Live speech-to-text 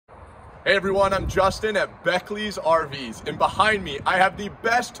Hey everyone, I'm Justin at Beckley's RVs, and behind me I have the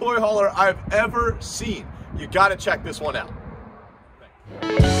best toy hauler I've ever seen. You gotta check this one out.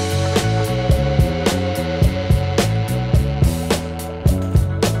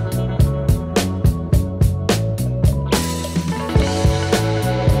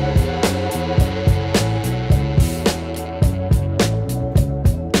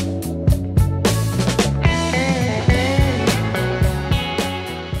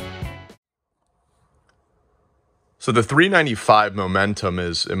 So the 395 Momentum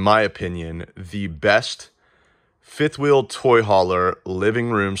is, in my opinion, the best fifth wheel toy hauler living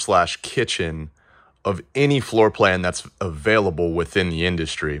room / kitchen of any floor plan that's available within the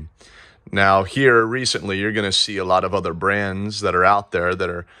industry. Now here recently, you're going to see a lot of other brands that are out there that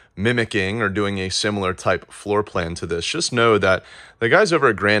are mimicking or doing a similar type floor plan to this. Just know that the guys over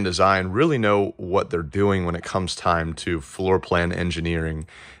at Grand Design really know what they're doing when it comes time to floor plan engineering.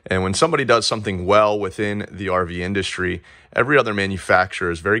 And when somebody does something well within the RV industry, every other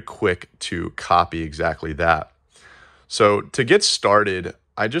manufacturer is very quick to copy exactly that. So to get started,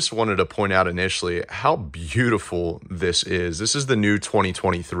 I just wanted to point out initially how beautiful this is. This is the new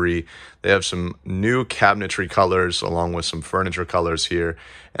 2023. They have some new cabinetry colors along with some furniture colors here.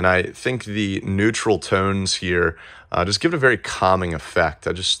 And I think the neutral tones here just give it a very calming effect.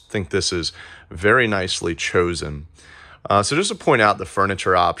 I just think this is very nicely chosen. So just to point out the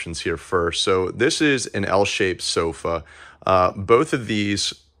furniture options here first. So this is an L-shaped sofa. Both of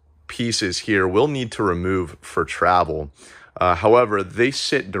these pieces here will need to remove for travel. However, they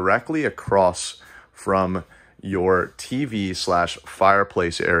sit directly across from your TV /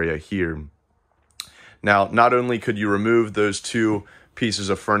 fireplace area here. Now, not only could you remove those two pieces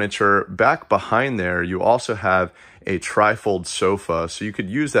of furniture, back behind there, you also have a trifold sofa, so you could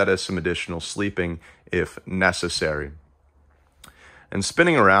use that as some additional sleeping if necessary. And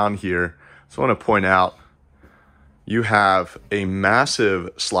spinning around here, I just want to point out, you have a massive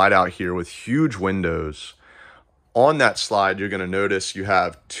slide out here with huge windows. On that slide, you're going to notice you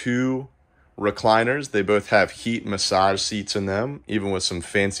have two recliners. They both have heat massage seats in them, even with some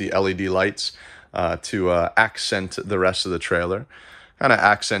fancy LED lights to accent the rest of the trailer, kind of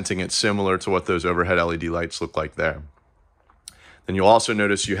accenting it similar to what those overhead LED lights look like there. Then you'll also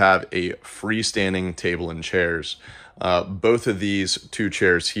notice you have a freestanding table and chairs. Both of these two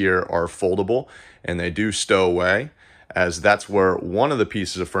chairs here are foldable, and they do stow away, as that's where one of the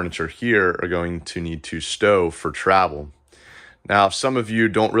pieces of furniture here are going to need to stow for travel. Now, if some of you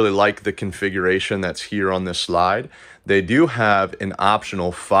don't really like the configuration that's here on this slide, they do have an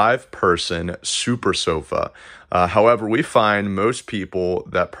optional 5-person super sofa. However, we find most people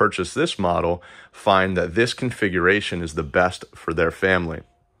that purchase this model find that this configuration is the best for their family.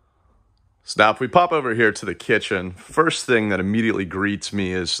 So now if we pop over here to the kitchen, first thing that immediately greets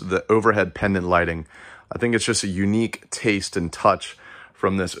me is the overhead pendant lighting. I think it's just a unique taste and touch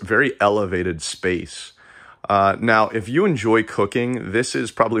from this very elevated space. Now, if you enjoy cooking, this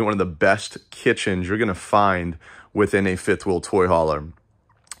is probably one of the best kitchens you're going to find within a fifth wheel toy hauler.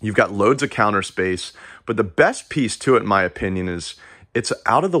 You've got loads of counter space, but the best piece to it, in my opinion, is it's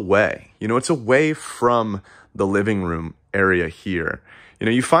out of the way. You know, it's away from the living room area here. You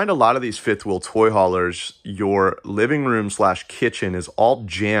know, you find a lot of these fifth wheel toy haulers, your living room / kitchen is all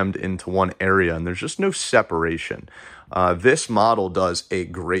jammed into one area, and there's just no separation. This model does a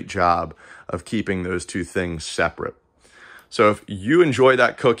great job of keeping those two things separate. So if you enjoy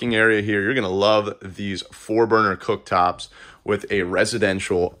that cooking area here, you're going to love these 4-burner cooktops with a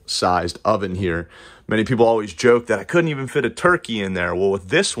residential sized oven here. Many people always joke that I couldn't even fit a turkey in there. Well, with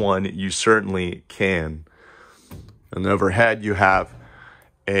this one, you certainly can. And overhead, you have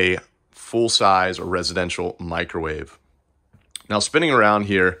a full-size residential microwave. Now, spinning around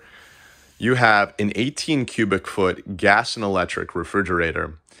here, you have an 18 cubic foot gas and electric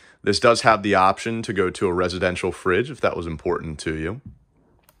refrigerator. This does have the option to go to a residential fridge if that was important to you.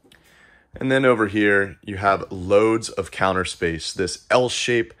 And then over here, you have loads of counter space. This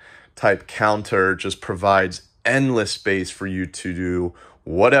L-shape type counter just provides endless space for you to do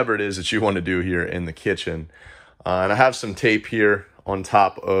whatever it is that you want to do here in the kitchen. And I have some tape here on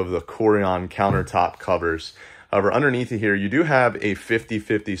top of the Corian countertop covers. However, underneath here, you do have a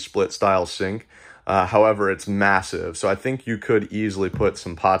 50-50 split style sink. However, it's massive. So I think you could easily put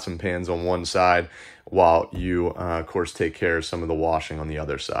some pots and pans on one side while you, of course, take care of some of the washing on the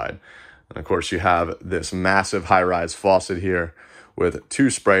other side. And of course, you have this massive high-rise faucet here with 2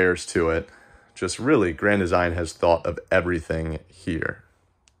 sprayers to it. Just really, Grand Design has thought of everything here.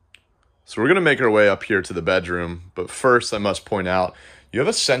 So we're going to make our way up here to the bedroom, but first I must point out you have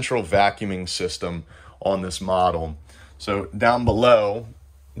a central vacuuming system on this model. So down below,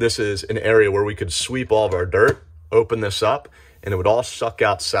 this is an area where we could sweep all of our dirt, open this up, and it would all suck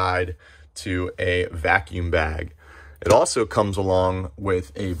outside to a vacuum bag. It also comes along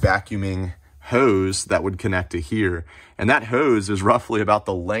with a vacuuming hose that would connect to here. And that hose is roughly about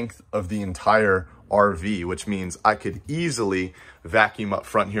the length of the entire RV, which means I could easily vacuum up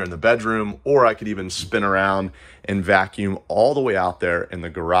front here in the bedroom, or I could even spin around and vacuum all the way out there in the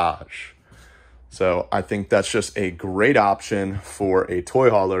garage. So I think that's just a great option for a toy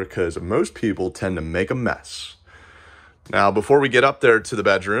hauler because most people tend to make a mess. Now, before we get up there to the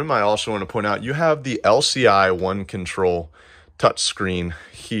bedroom, I also want to point out you have the LCI One Control touchscreen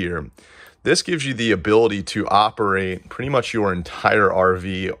here. This gives you the ability to operate pretty much your entire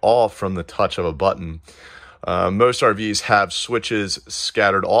RV all from the touch of a button. Most RVs have switches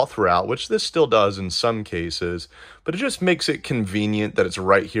scattered all throughout, which this still does in some cases, but it just makes it convenient that it's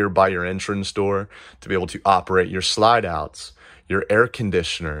right here by your entrance door to be able to operate your slide outs, your air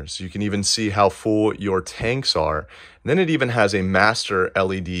conditioners. You can even see how full your tanks are. And then it even has a master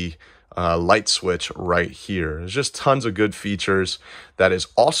LED light switch right here. There's just tons of good features that is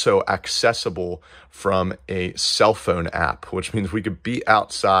also accessible from a cell phone app, which means we could be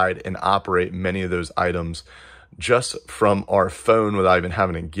outside and operate many of those items just from our phone without even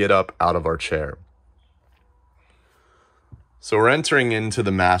having to get up out of our chair. So we're entering into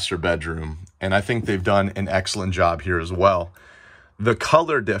the master bedroom, and I think they've done an excellent job here as well. The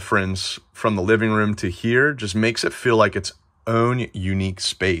color difference from the living room to here just makes it feel like its own unique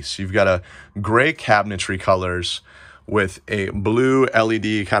space. You've got a gray cabinetry colors with a blue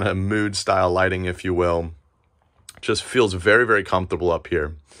LED kind of mood style lighting, if you will. Just feels very, very comfortable up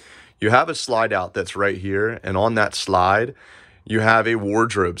here. You have a slide out that's right here, and on that slide, you have a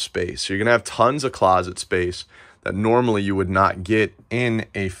wardrobe space. So you're gonna have tons of closet space that normally you would not get in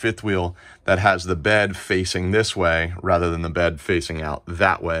a fifth wheel that has the bed facing this way rather than the bed facing out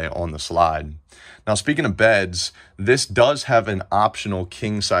that way on the slide. Now, speaking of beds, this does have an optional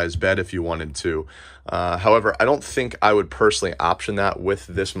king-size bed if you wanted to. However, I don't think I would personally option that with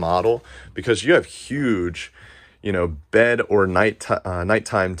this model because you have huge, bed or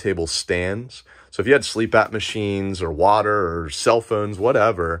nighttime table stands. So if you had sleep app machines or water or cell phones,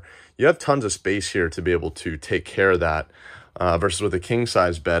 whatever, you have tons of space here to be able to take care of that. Versus with a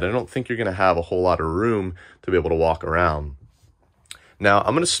king-size bed, I don't think you're going to have a whole lot of room to be able to walk around. Now,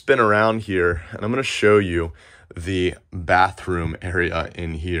 I'm going to spin around here, and I'm going to show you the bathroom area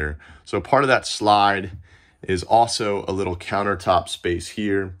in here. So part of that slide is also a little countertop space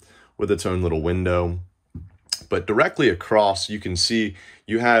here with its own little window. But directly across, you can see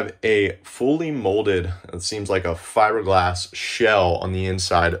you have a fully molded, it seems like a fiberglass shell on the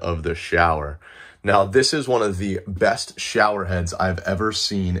inside of the shower. Now, this is one of the best shower heads I've ever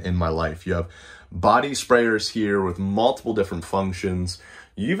seen in my life. You have body sprayers here with multiple different functions.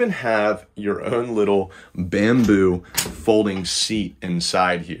 You even have your own little bamboo folding seat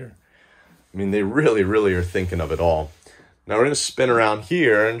inside here. I mean, they really, really are thinking of it all. Now we're going to spin around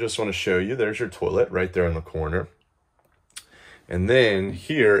here and just want to show you, there's your toilet right there in the corner. And then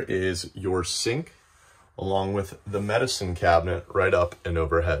here is your sink along with the medicine cabinet right up and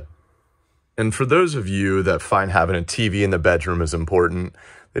overhead. And for those of you that find having a TV in the bedroom is important,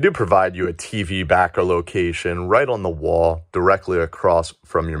 they do provide you a TV backer location right on the wall directly across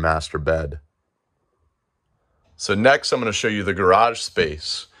from your master bed. So next I'm going to show you the garage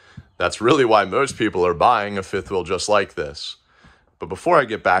space. That's really why most people are buying a fifth wheel just like this. But before I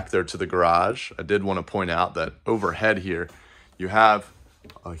get back there to the garage, I did want to point out that overhead here, you have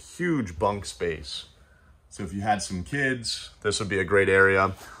a huge bunk space. So if you had some kids, this would be a great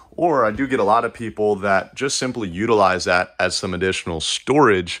area. Or I do get a lot of people that just simply utilize that as some additional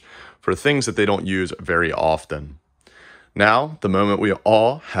storage for things that they don't use very often. Now, the moment we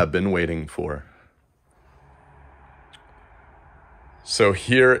all have been waiting for. So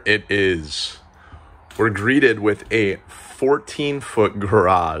here it is. We're greeted with a 14-foot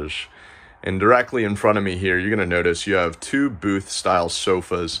garage. And directly in front of me here, you're going to notice you have two booth-style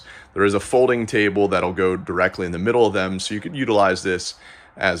sofas. There is a folding table that'll go directly in the middle of them, so you could utilize this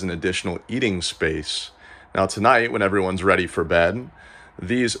as an additional eating space. Now tonight, when everyone's ready for bed,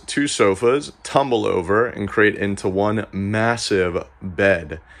 these two sofas tumble over and create into one massive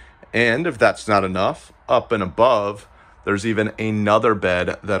bed. And if that's not enough, up and above, there's even another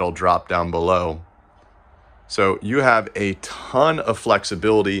bed that'll drop down below. So you have a ton of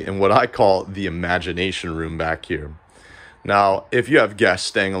flexibility in what I call the imagination room back here. Now, if you have guests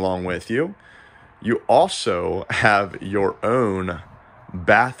staying along with you, you also have your own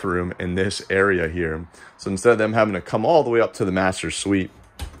bathroom in this area here. So instead of them having to come all the way up to the master suite,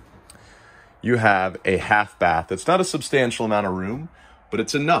 you have a half bath. It's not a substantial amount of room, but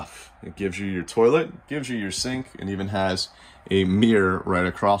it's enough. It gives you your toilet, gives you your sink, and even has a mirror right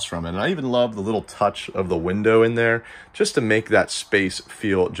across from it. And I even love the little touch of the window in there just to make that space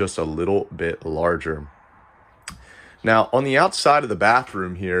feel just a little bit larger. Now, on the outside of the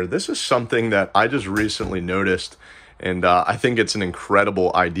bathroom here, this is something that I just recently noticed, and I think it's an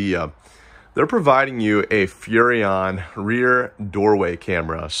incredible idea. They're providing you a Furrion rear doorway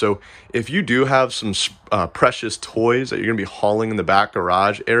camera. So if you do have some precious toys that you're gonna be hauling in the back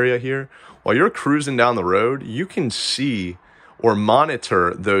garage area here, while you're cruising down the road, you can see or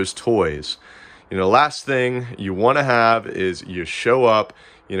monitor those toys. You know, last thing you wanna have is you show up,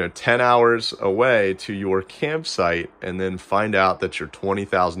 10 hours away to your campsite and then find out that your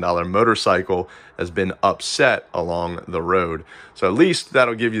 $20,000 motorcycle has been upset along the road. So at least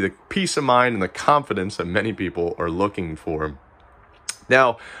that'll give you the peace of mind and the confidence that many people are looking for.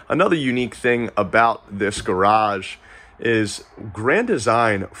 Now, another unique thing about this garage is Grand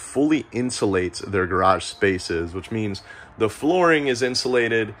Design fully insulates their garage spaces, which means the flooring is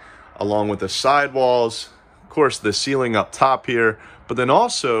insulated along with the sidewalls, of course, the ceiling up top here, but then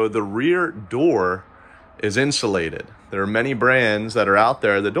also the rear door is insulated. There are many brands that are out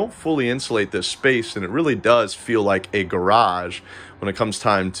there that don't fully insulate this space, and it really does feel like a garage when it comes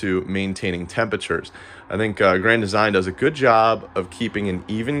time to maintaining temperatures. I think Grand Design does a good job of keeping an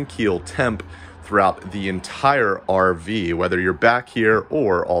even keel temp throughout the entire RV, whether you're back here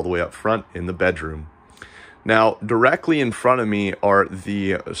or all the way up front in the bedroom. Now, directly in front of me are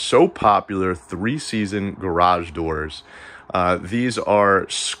the so popular 3-season garage doors. These are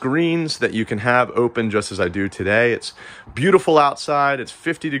screens that you can have open just as I do today. It's beautiful outside, it's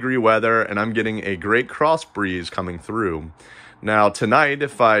 50-degree weather, and I'm getting a great cross breeze coming through. Now tonight,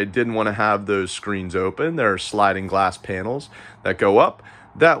 if I didn't want to have those screens open, there are sliding glass panels that go up.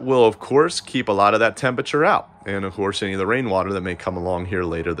 That will, of course, keep a lot of that temperature out. And of course, any of the rainwater that may come along here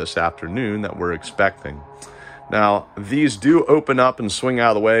later this afternoon that we're expecting. Now, these do open up and swing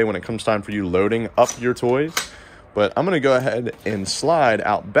out of the way when it comes time for you loading up your toys. But I'm going to go ahead and slide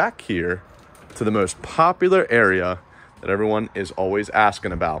out back here to the most popular area that everyone is always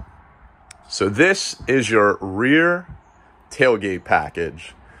asking about. So this is your rear tailgate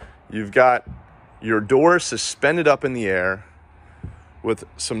package. You've got your door suspended up in the air with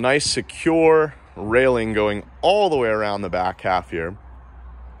some nice secure railing going all the way around the back half here.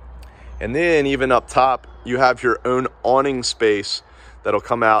 And then even up top, you have your own awning space that'll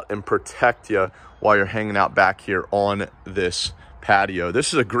come out and protect you while you're hanging out back here on this patio.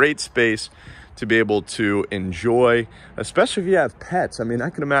 This is a great space to be able to enjoy, especially if you have pets. I mean,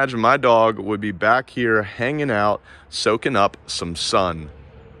 I can imagine my dog would be back here hanging out, soaking up some sun.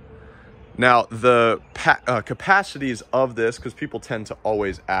 Now, the capacities of this, because people tend to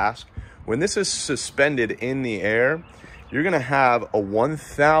always ask, when this is suspended in the air, you're gonna have a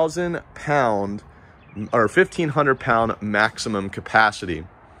 1,000 pound or 1,500 pound maximum capacity.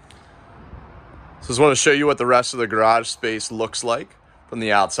 So I just want to show you what the rest of the garage space looks like from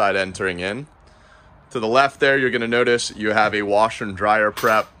the outside entering in. To the left there, you're going to notice you have a washer and dryer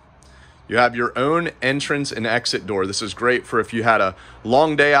prep. You have your own entrance and exit door. This is great for if you had a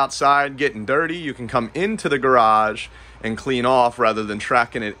long day outside getting dirty, you can come into the garage and clean off rather than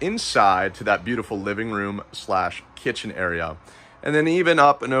tracking it inside to that beautiful living room / kitchen area. And then even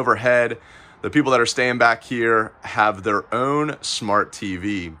up and overhead, the people that are staying back here have their own smart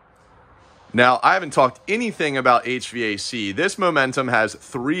TV. Now, I haven't talked anything about HVAC. This Momentum has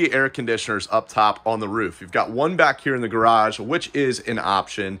 3 air conditioners up top on the roof. You've got one back here in the garage, which is an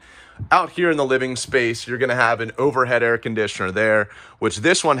option. Out here in the living space, you're gonna have an overhead air conditioner there, which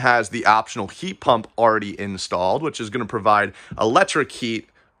this one has the optional heat pump already installed, which is gonna provide electric heat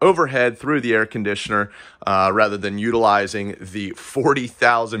overhead through the air conditioner rather than utilizing the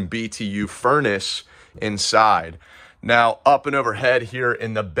 40,000 BTU furnace inside. Now, up and overhead here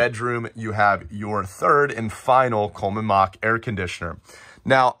in the bedroom, you have your 3rd and final Coleman Mach air conditioner.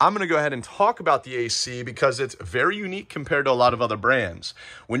 Now, I'm going to go ahead and talk about the AC because it's very unique compared to a lot of other brands.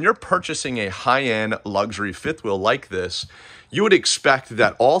 When you're purchasing a high-end luxury fifth wheel like this, you would expect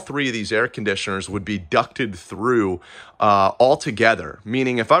that all 3 of these air conditioners would be ducted through all together.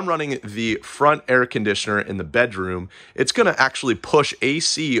 Meaning if I'm running the front air conditioner in the bedroom, it's going to actually push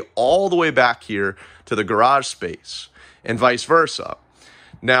AC all the way back here to the garage space and vice versa.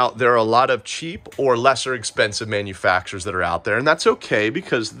 Now, there are a lot of cheap or lesser expensive manufacturers that are out there, and that's okay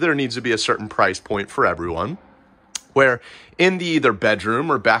because there needs to be a certain price point for everyone, where in the either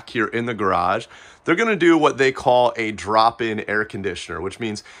bedroom or back here in the garage, they're going to do what they call a drop-in air conditioner, which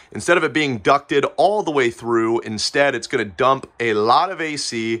means instead of it being ducted all the way through, instead it's going to dump a lot of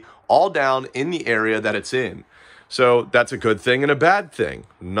AC all down in the area that it's in. So that's a good thing and a bad thing.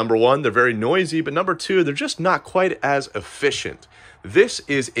 Number one, they're very noisy, but number two, they're just not quite as efficient. This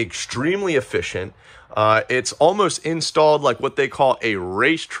is extremely efficient. It's almost installed like what they call a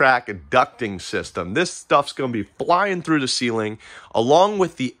racetrack ducting system. This stuff's going to be flying through the ceiling, along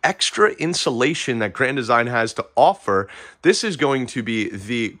with the extra insulation that Grand Design has to offer. This is going to be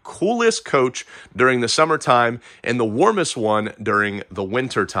the coolest coach during the summertime and the warmest one during the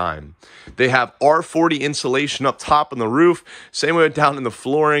winter time. They have R40 insulation up top on the roof, same way down in the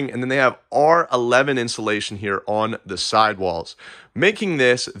flooring, and then they have R11 insulation here on the sidewalls, making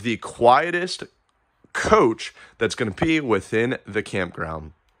this the quietest coach that's going to be within the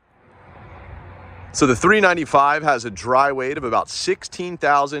campground. So the 395 has a dry weight of about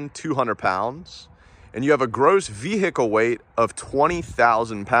 16,200 pounds, and you have a gross vehicle weight of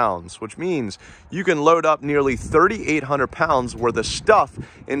 20,000 pounds, which means you can load up nearly 3,800 pounds worth of stuff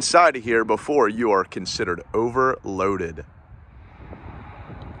inside of here before you are considered overloaded.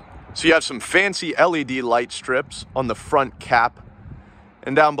 So you have some fancy LED light strips on the front cap.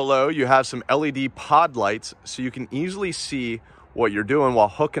 And down below, you have some LED pod lights so you can easily see what you're doing while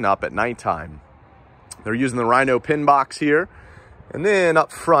hooking up at nighttime. They're using the Rhino pin box here. And then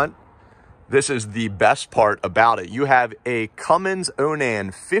up front, this is the best part about it. You have a Cummins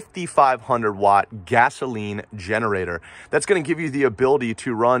Onan 5,500 watt gasoline generator. That's going to give you the ability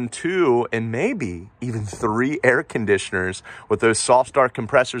to run 2 and maybe even 3 air conditioners with those soft start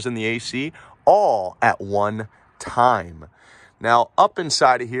compressors in the AC all at one time. Now, up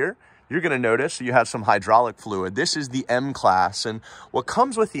inside of here, you're going to notice you have some hydraulic fluid. This is the M-Class, and what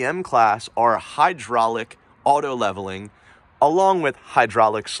comes with the M-Class are hydraulic auto leveling, along with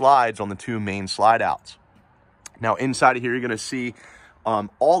hydraulic slides on the 2 main slide outs. Now, inside of here, you're going to see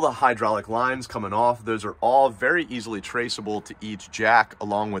all the hydraulic lines coming off. Those are all very easily traceable to each jack,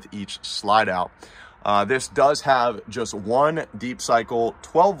 along with each slide out. This does have just one deep cycle,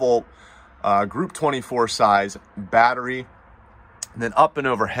 12-volt, Group 24 size battery. And then up and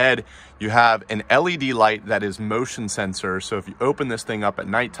overhead, you have an LED light that is motion sensor. So if you open this thing up at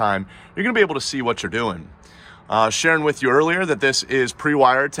nighttime, you're going to be able to see what you're doing. Sharing with you earlier that this is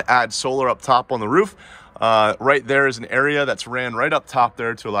pre-wired to add solar up top on the roof. Right there is an area that's ran right up top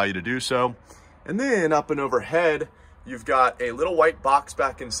there to allow you to do so. And then up and overhead, you've got a little white box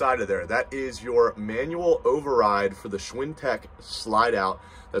back inside of there. That is your manual override for the Schwintek slide out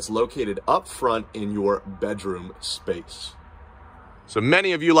that's located up front in your bedroom space. So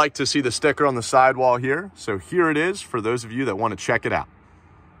many of you like to see the sticker on the sidewall here. So here it is for those of you that want to check it out.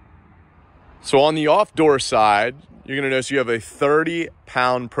 So on the off-door side, you're going to notice you have a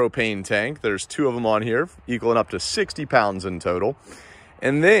 30-pound propane tank. There's 2 of them on here, equaling up to 60 pounds in total.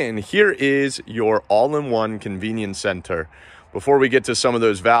 And then here is your all-in-one convenience center. Before we get to some of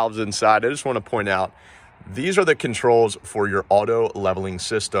those valves inside, I just want to point out, these are the controls for your auto leveling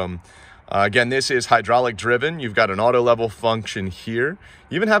system. Again, this is hydraulic driven. You've got an auto level function here.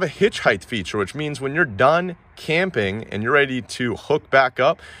 You even have a hitch height feature, which means when you're done camping and you're ready to hook back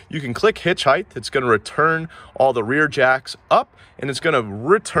up, you can click hitch height. It's going to return all the rear jacks up, and it's going to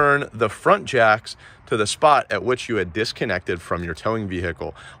return the front jacks to the spot at which you had disconnected from your towing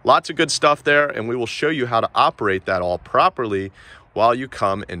vehicle. Lots of good stuff there, and we will show you how to operate that all properly while you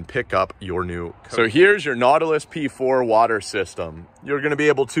come and pick up your new coach. So here's your Nautilus P4 water system. You're going to be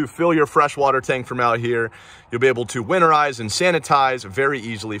able to fill your freshwater tank from out here. You'll be able to winterize and sanitize very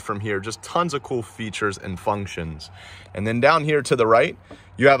easily from here. Just tons of cool features and functions. And then down here to the right,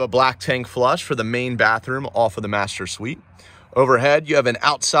 you have a black tank flush for the main bathroom off of the master suite. Overhead, you have an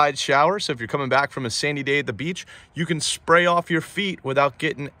outside shower, so if you're coming back from a sandy day at the beach, you can spray off your feet without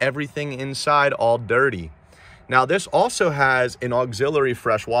getting everything inside all dirty. Now, this also has an auxiliary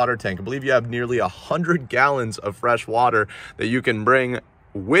fresh water tank. I believe you have nearly 100 gallons of fresh water that you can bring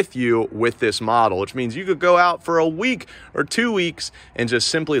with you with this model, which means you could go out for a week or 2 weeks and just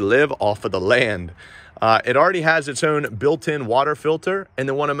simply live off of the land. It already has its own built-in water filter, and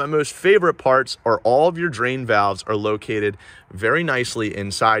then one of my most favorite parts are all of your drain valves are located very nicely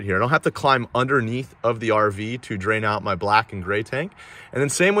inside here. I don't have to climb underneath of the RV to drain out my black and gray tank. And then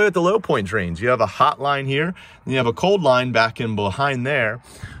same way with the low point drains. You have a hot line here, and you have a cold line back in behind there.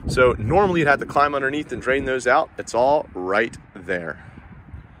 So normally you'd have to climb underneath and drain those out. It's all right there.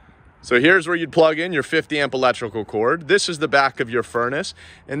 So here's where you'd plug in your 50 amp electrical cord. This is the back of your furnace,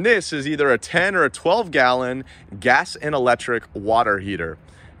 and this is either a 10 or a 12 gallon gas and electric water heater.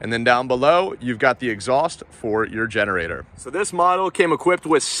 And then down below, you've got the exhaust for your generator. So this model came equipped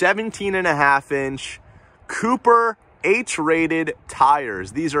with 17.5-inch Cooper H-rated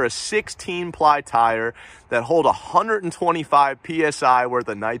tires. These are a 16-ply tire that hold 125 PSI worth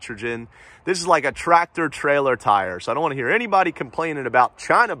of nitrogen. This is like a tractor trailer tire. So I don't want to hear anybody complaining about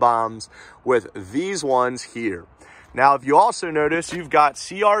China bombs with these ones here. Now, if you also notice, you've got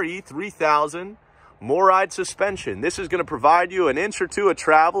CRE 3000 MORryde suspension. This is going to provide you an inch or two of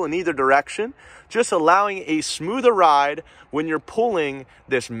travel in either direction, just allowing a smoother ride when you're pulling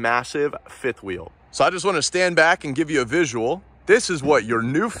this massive fifth wheel. So I just want to stand back and give you a visual. This is what your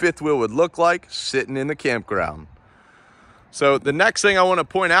new fifth wheel would look like sitting in the campground. So the next thing I want to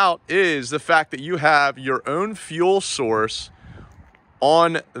point out is the fact that you have your own fuel source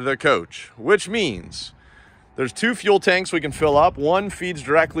on the coach, which means there's 2 fuel tanks we can fill up. One feeds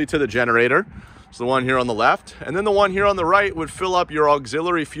directly to the generator. It's the one here on the left. And then the one here on the right would fill up your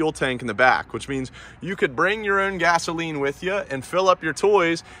auxiliary fuel tank in the back, which means you could bring your own gasoline with you and fill up your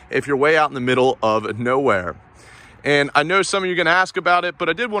toys if you're way out in the middle of nowhere. And I know some of you are going to ask about it, but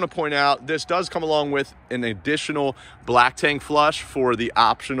I did want to point out this does come along with an additional black tank flush for the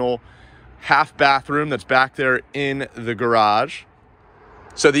optional half bathroom that's back there in the garage.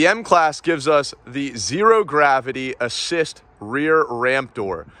 So the M-Class gives us the zero gravity assist rear ramp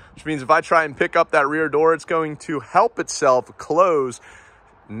door, which means if I try and pick up that rear door, it's going to help itself close,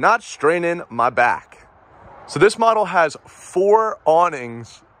 not straining my back. So this model has 4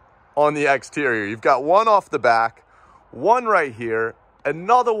 awnings on the exterior. You've got one off the back, one right here,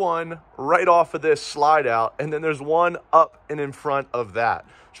 another one right off of this slide out, and then there's one up and in front of that,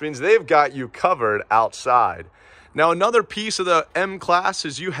 which means they've got you covered outside. Now, another piece of the M-Class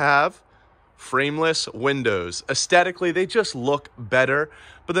is you have frameless windows. Aesthetically, they just look better.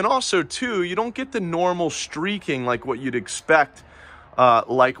 But then also, too, you don't get the normal streaking like what you'd expect,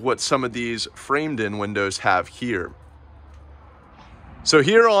 like what some of these framed-in windows have here. So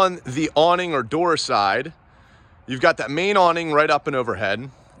here on the awning or door side, you've got that main awning right up and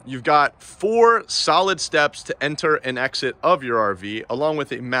overhead. You've got 4 solid steps to enter and exit of your RV, along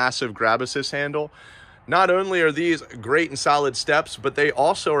with a massive grab assist handle. Not only are these great and solid steps, but they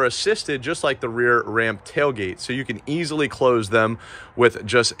also are assisted just like the rear ramp tailgate, so you can easily close them with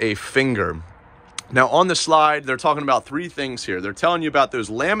just a finger. Now on the slide, they're talking about 3 things here. They're telling you about those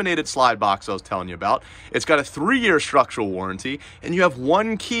laminated slide boxes I was telling you about. It's got a 3-year structural warranty, and you have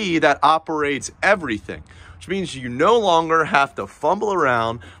 1 key that operates everything, which means you no longer have to fumble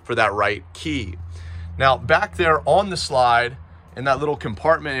around for that right key. Now back there on the slide, in that little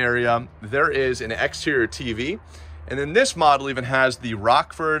compartment area, there is an exterior TV. And then this model even has the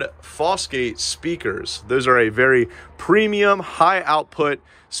Rockford Fosgate speakers. Those are a very premium, high output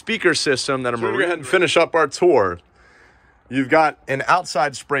speaker system that I'm going to go ahead and finish up our tour. You've got an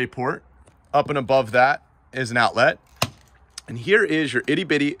outside spray port. Up and above that is an outlet. And here is your itty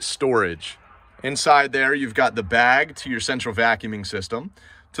bitty storage. Inside there, you've got the bag to your central vacuuming system.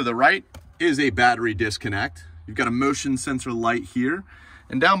 To the right is a battery disconnect. You've got a motion sensor light here.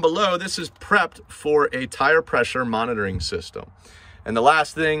 And down below, this is prepped for a tire pressure monitoring system. And the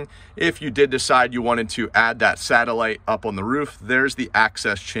last thing, if you did decide you wanted to add that satellite up on the roof, there's the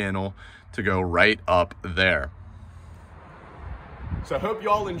access channel to go right up there. So I hope you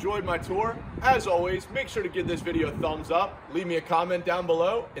all enjoyed my tour. As always, make sure to give this video a thumbs up, leave me a comment down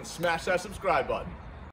below, and smash that subscribe button.